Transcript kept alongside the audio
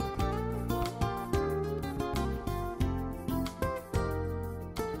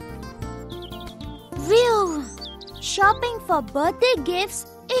Shopping for birthday gifts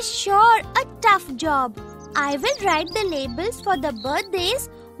is sure a tough job. I will write the labels for the birthdays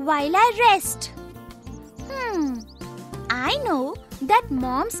while I rest. I know that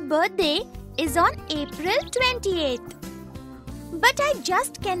Mom's birthday is on April 28th. But I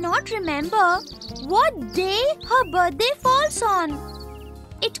just cannot remember what day her birthday falls on.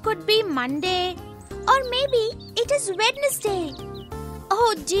 It could be Monday or maybe it is Wednesday.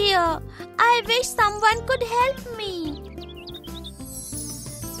 Oh dear, I wish someone could help me.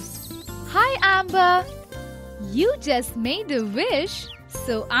 Hi Amber, you just made a wish,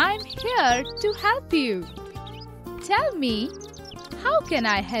 so I'm here to help you. Tell me, how can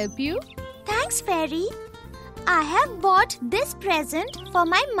I help you? Thanks, Fairy. I have bought this present for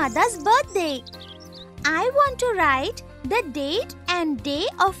my mother's birthday. I want to write the date and day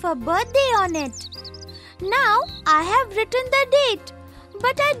of her birthday on it. Now I have written the date,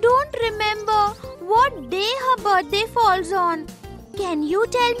 but I don't remember what day her birthday falls on. Can you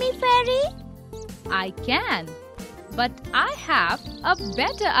tell me, Fairy? I can, but I have a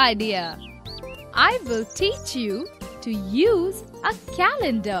better idea. I will teach you to use a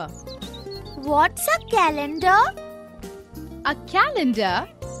calendar. What's a calendar? A calendar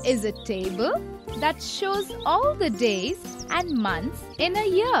is a table that shows all the days and months in a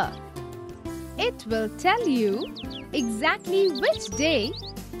year. It will tell you exactly which day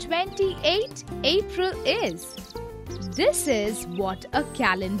 28 April is. This is what a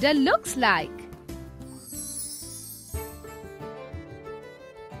calendar looks like.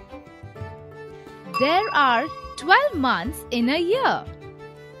 There are 12 months in a year.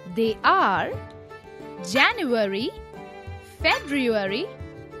 They are January, February,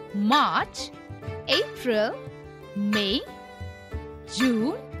 March, April, May,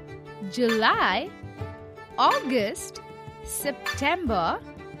 June, July, August, September,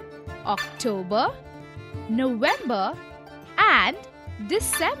 October, November, and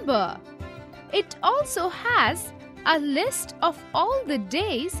December. It also has a list of all the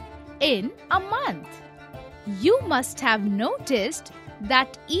days in a month. You must have noticed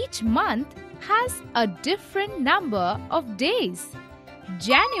that each month has a different number of days.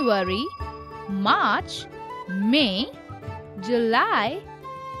 January, March, May, July,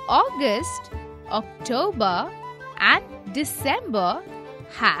 August, October, and December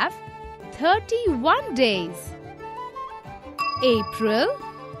have 31 days. April,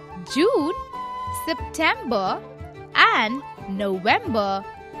 June, September, and November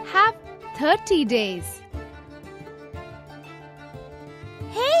have 30 days.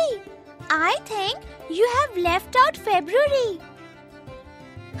 Hey, I think you have left out February.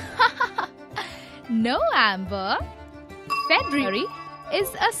 No, Amber. February is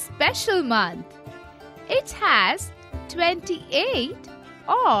a special month. It has 28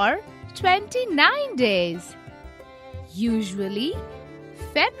 or 29 days. Usually,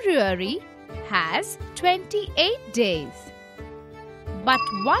 February has 28 days. But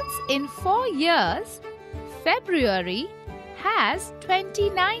once in 4 years, February has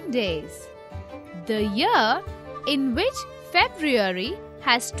 29 days. The year in which February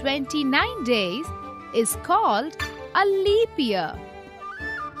has 29 days is called a leap year.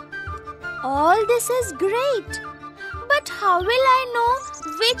 All this is great. But how will I know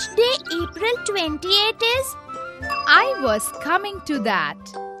which day April 28 is? I was coming to that.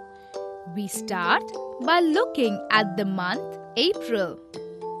 We start by looking at the month April.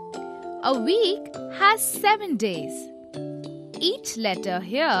 A week has 7 days. Each letter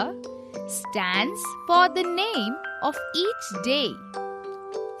here stands for the name of each day.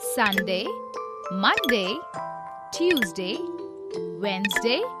 Sunday, Monday, Tuesday,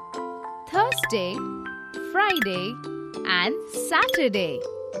 Wednesday, Thursday, Friday, and Saturday.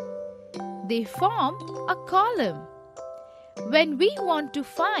 They form a column. When we want to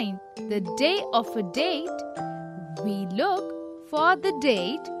find the day of a date, we look for the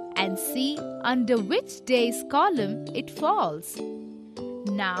date and see under which day's column it falls.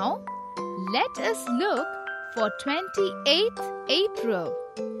 Now, let us look for 28th April.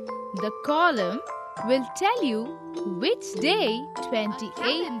 The column will tell you which day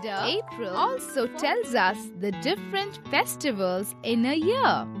 28th April also tells us the different festivals in a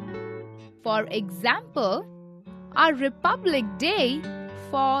year. For example, our Republic Day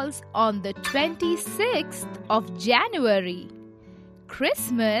falls on the 26th of January.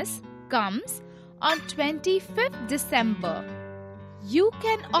 Christmas comes on 25th December. You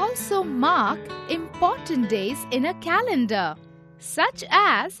can also mark important days in a calendar, such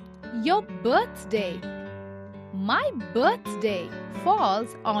as your birthday. My birthday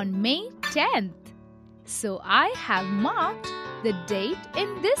falls on May 10th, so I have marked the date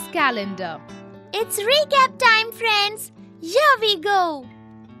in this calendar. It's recap time, friends. Here we go.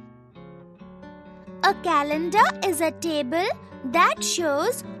 A calendar is a table that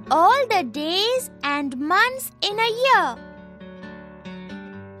shows all the days and months in a year.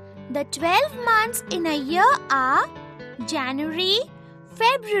 The 12 months in a year are January,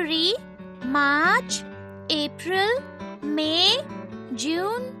 February, March, April, May,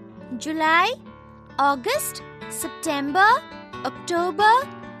 June, July, August, September, October,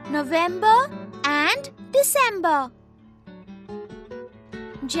 November and December.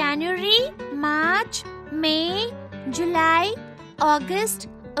 January, March, May, July, August,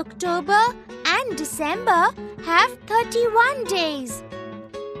 October and December have 31 days.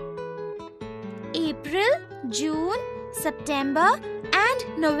 April, June, September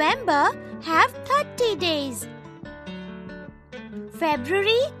and November have 30 days.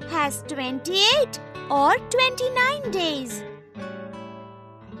 February has 28 or 29 days.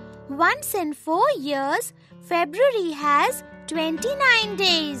 Once in 4 years, February has 29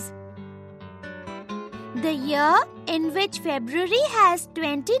 days. The year in which February has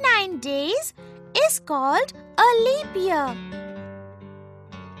 29 days is called a leap year.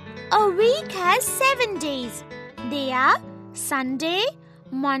 A week has 7 days. They are Sunday,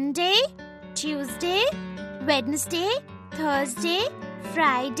 Monday, Tuesday, Wednesday, Thursday,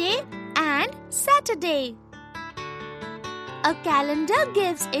 Friday and Saturday. A calendar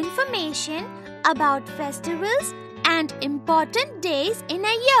gives information about festivals and important days in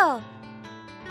a year.